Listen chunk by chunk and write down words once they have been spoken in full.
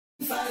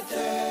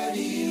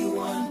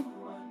531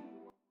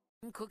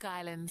 Cook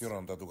Islands. Kia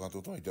ora tātou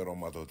katoa toi, te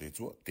roma tau te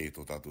tua, te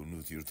tō tātou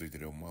nuti rutui te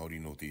reo Maori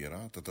no te era,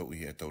 tatau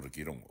i e taura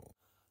ki rongo.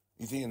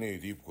 I te nei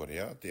ripu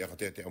korea, te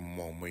akatea te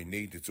amamau mai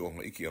nei te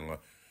tuanga ikianga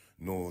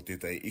no te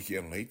tai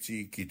ikianga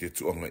iti ki te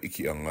tuanga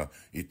ikianga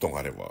i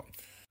Tongarewa.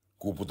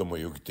 Kūputa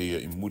mai o ki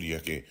teia i muri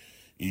ake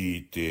i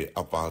te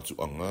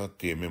apātuanga,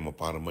 te mema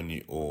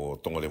pāramani o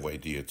Tongarewa i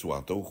te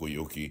tuatau, ko i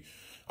oki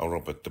a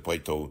Robert te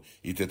paitau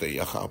i te tai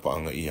aka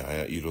apaanga i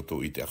aia i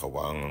roto i te aka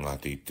waanga ngā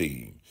te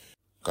tei.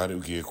 Kāre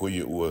uki e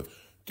koe ua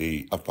te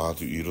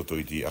apātu i roto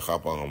i te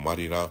akapanga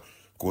marira,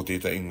 ko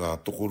tētai ngā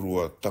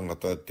tokorua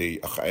tangata te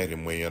akaere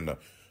mai ana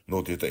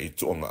no tētai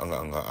toanga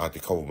anga a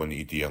te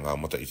kawamani i te ngā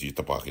mata i te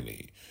tapākene.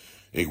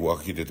 E kua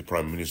ki te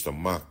Prime Minister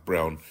Mark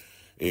Brown,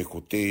 e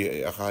ko teia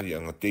e akari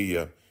anga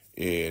teia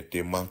e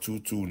te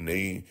mātūtū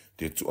nei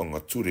te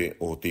tuanga ture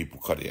o te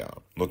pukarea.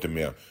 No te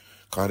mea,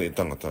 kāre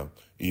tangata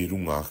i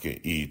runga ake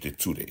i te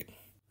ture.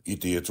 I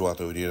te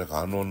tuatau rira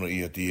ka anono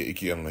i a te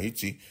iki anga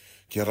iti,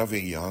 kia rawe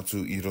i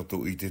atu i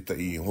roto i te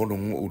tai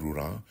honongo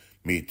urura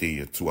me te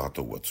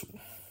tuatau atu.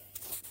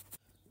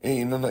 E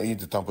inana i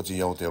te tapati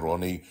i Aotearoa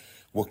nei,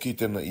 wa ki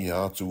tena i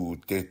atu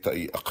te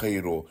tai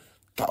akairo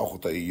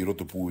taokota i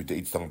roto pū i te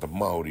ititangata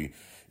Maori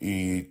i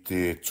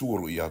te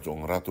tuoro i atu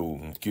ang rato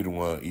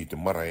kirunga i te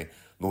marae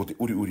no te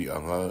uri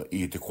anga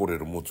i te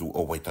kōrero motu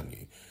o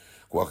Waitangi.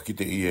 Kua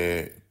kite i e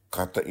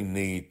kata i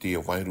nei te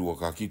wairua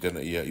ka ki tena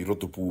i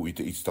roto pū i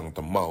te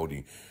ititangata Maori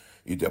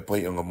i te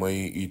apai anga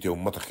mai i te o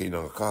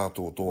matakina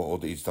kātoa toa o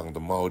te ititangata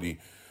Maori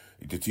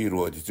i te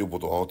tiroa i te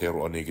tiupoto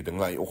Aotearoa nei ki te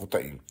ngai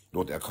okotai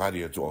no te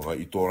akaria toanga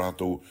i tō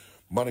rātou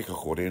marika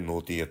kore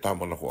no te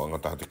tāmanako anga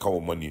tā te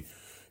kawamani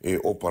e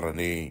opara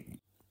nei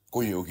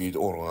koe o ki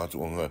te oranga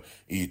atuanga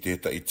i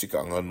tētai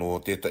tika anga no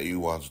tētai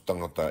ua atu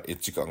tangata e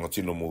tika anga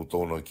tino mō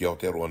tōna ki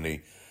Aotearoa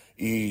nei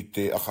i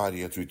te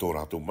akaria atu i tō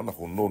rātou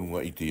manako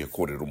nonunga i te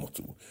kōrero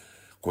motu.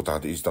 Ko tā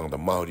te ititangata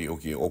Maori o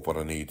ki e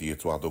opara nei i te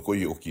tuato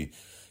koe o ki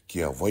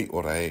kia wai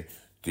orai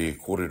te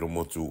kōrero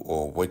motu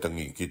o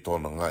Waitangi ki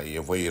tōna ngai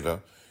e waira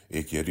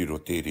e kia riro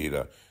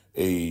tērera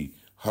e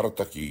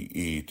harataki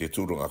i te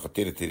tūrunga ka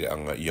tere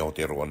anga i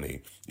Aotearoa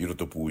nei i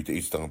roto pū i te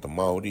ititangata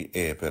Maori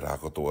e pera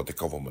katoa te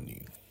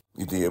kawamani.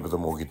 I te epata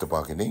mō ki te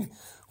pāke nei,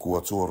 kua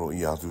tōro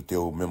i atu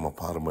teo mema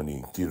pāramani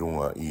ki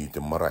runga i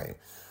te marae.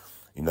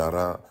 I nā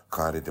rā,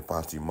 kāre te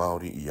pāti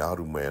Maori i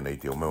aru mai nei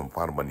teo mema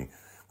pāramani,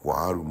 kua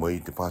aru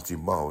mai te pāti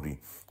Maori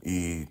i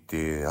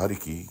te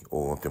hariki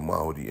o te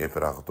Maori e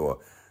pera katoa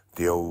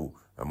te au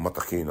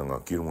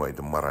matakenanga ki runga i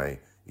te marae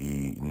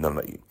i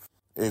nanai.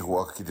 E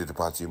kua ki te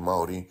pāti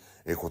Maori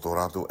e ko tō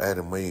rātou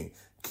ere mai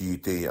ki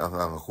te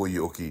anga koi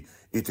o ki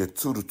i te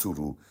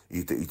turuturu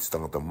i te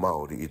ititangata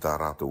Maori i tā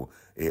rātou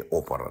e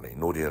opara nei.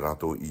 Nō rea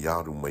rātou i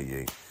aru mai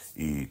e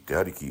i te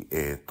hariki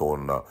e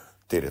tōna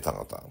tere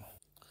tangata.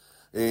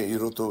 E i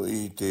roto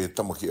i te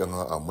tamaki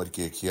anga a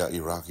marike kia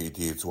Iraki i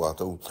te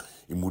tuatau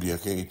i muri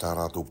ake i tā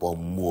rātou pau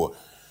mua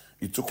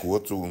i tuku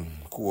atu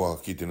kua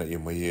ki tena i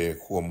mai e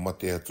kua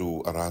mate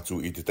atu a rātou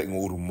i te tainga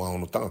uru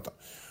maono tangata.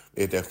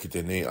 E te aki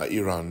tene a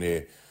Iran e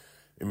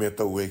mea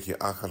tau e ki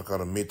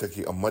ākarakara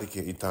metaki a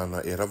marike i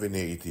tāna e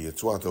rawene i te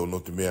tuatau no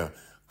te mea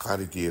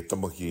kāriti e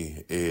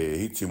tamaki e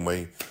hiti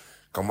mai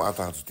ka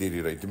maata atu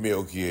tērira i te mea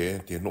o ki e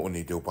te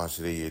nooni te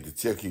opāsirei e te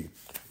tiaki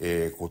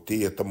e ko te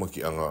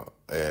tamaki anga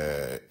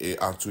e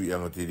atu i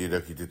anga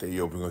tērira ki te tei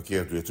opinga ki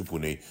atu e tupu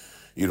nei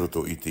i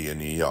roto i te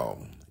ani iau.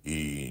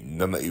 I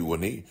nana i ua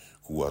nei,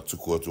 kua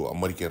tuku atu a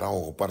marike rao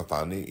ko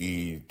paratāne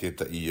i te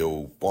tai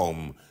au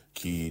bomb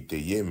ki te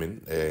Yemen,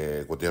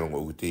 ko te ronga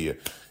u te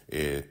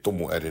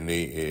tomo ere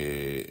nei,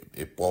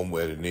 e bomb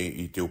ere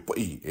nei i te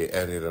upai, e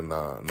erera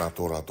nā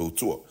tō rātou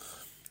tua.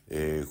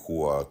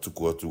 Kua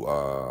tuku atu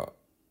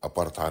a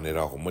paratāne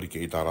rao ko marike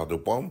i tā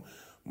rātou bomb,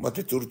 ma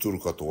te turuturu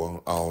katoa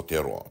a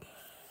Aotearoa.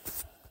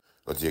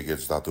 Ka tia kia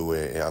te tātou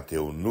e a te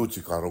o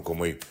nuti ka roko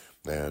mai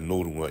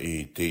nōrunga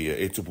i te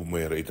e tupu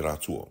mea i te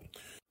rātua.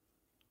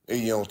 E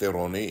i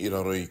Aotearoa nei, i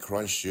raro i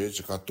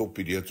Christchurch, ka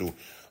tōpiri atu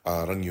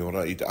a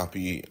rangiora i te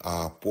api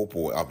a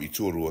popo api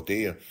tuarua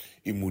teia,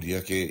 i muri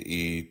ake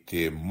i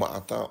te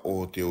maata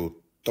o te o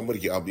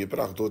tamariki api e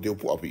parakato te o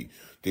puapi,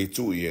 te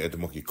tui e te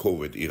maki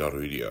COVID i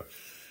raro i ria.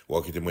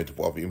 Waki te mai te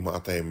puapi i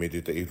maata e me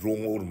te i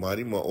rongo uru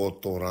marima o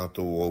tō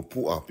rātou o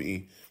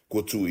puapi,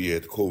 ko tui e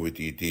te COVID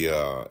i te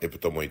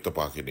epitama i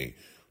tapake nei.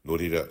 No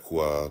rira,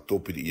 kua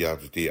tōpiri i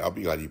atu te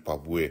api gari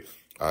papue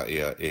a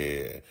ea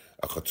e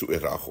a katu e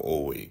rako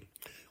owe.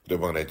 Kute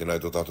mga nei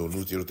tēnei tō tātou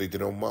nuti ro te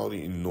reo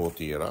Māori i no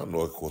te era,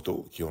 no e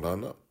koto, ki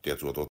orana, te atu ato.